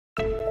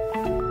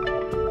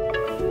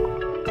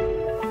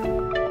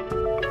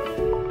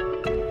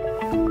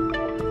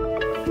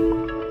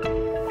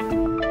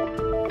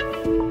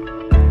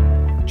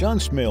John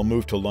Smale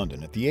moved to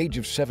London at the age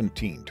of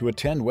 17 to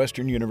attend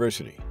Western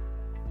University.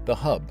 The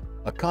Hub,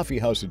 a coffee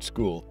house at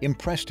school,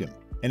 impressed him,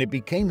 and it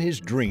became his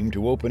dream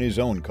to open his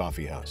own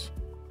coffee house.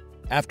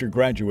 After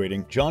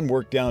graduating, John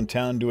worked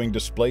downtown doing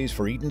displays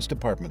for Eaton's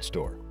department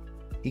store.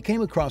 He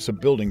came across a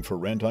building for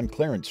rent on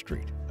Clarence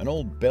Street, an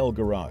old Bell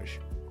garage.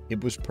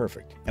 It was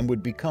perfect and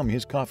would become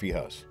his coffee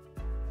house.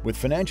 With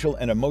financial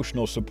and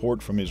emotional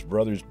support from his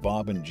brothers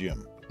Bob and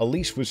Jim, a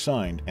lease was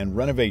signed and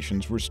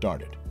renovations were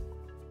started.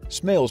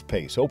 Smale's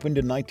Pace opened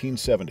in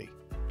 1970.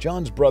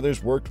 John's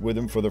brothers worked with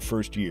him for the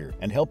first year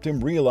and helped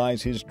him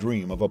realize his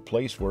dream of a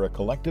place where a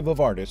collective of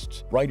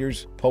artists,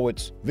 writers,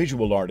 poets,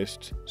 visual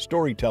artists,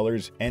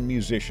 storytellers, and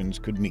musicians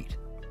could meet.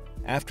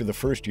 After the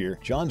first year,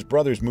 John's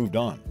brothers moved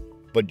on,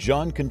 but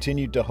John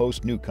continued to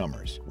host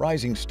newcomers,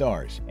 rising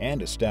stars,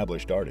 and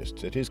established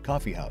artists at his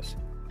coffee house.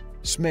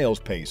 Smale's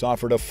Pace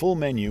offered a full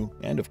menu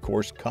and, of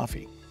course,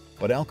 coffee,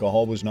 but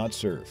alcohol was not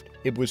served.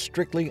 It was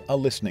strictly a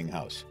listening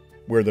house,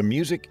 where the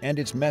music and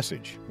its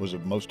message was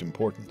of most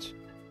importance.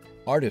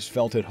 Artists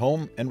felt at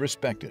home and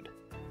respected.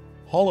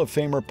 Hall of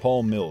Famer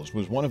Paul Mills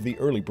was one of the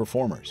early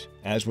performers,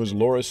 as was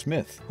Laura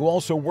Smith, who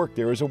also worked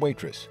there as a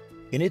waitress.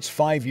 In its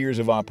 5 years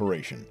of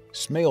operation,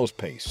 Smale's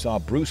Pace saw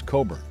Bruce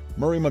Cockburn,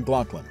 Murray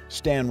McLaughlin,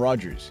 Stan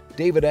Rogers,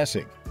 David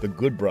Essig, the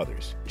Good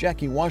Brothers,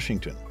 Jackie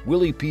Washington,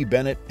 Willie P.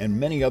 Bennett, and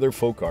many other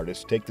folk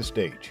artists take the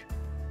stage.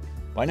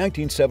 By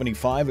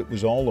 1975, it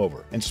was all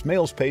over, and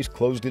Smale's Pace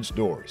closed its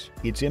doors,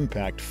 its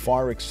impact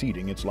far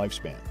exceeding its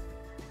lifespan.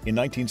 In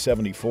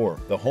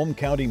 1974, the Home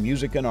County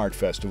Music and Art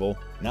Festival,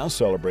 now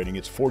celebrating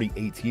its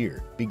 48th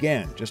year,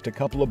 began just a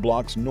couple of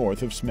blocks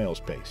north of Smale's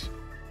Pace.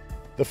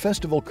 The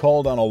festival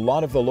called on a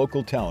lot of the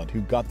local talent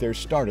who got their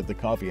start at the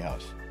coffee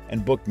house,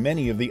 and booked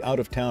many of the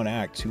out-of-town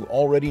acts who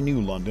already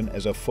knew London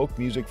as a folk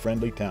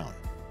music-friendly town.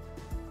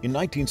 In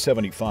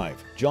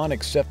 1975, John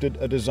accepted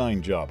a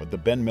design job at the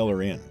Ben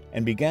Miller Inn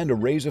and began to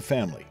raise a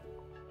family.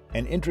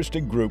 An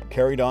interested group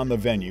carried on the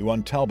venue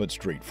on Talbot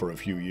Street for a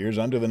few years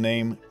under the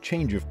name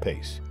Change of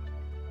Pace.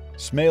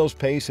 Smale's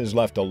Pace has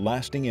left a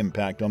lasting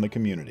impact on the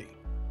community.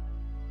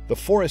 The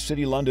Forest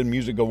City London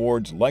Music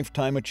Awards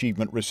Lifetime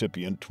Achievement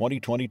Recipient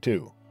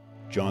 2022,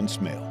 John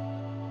Smale.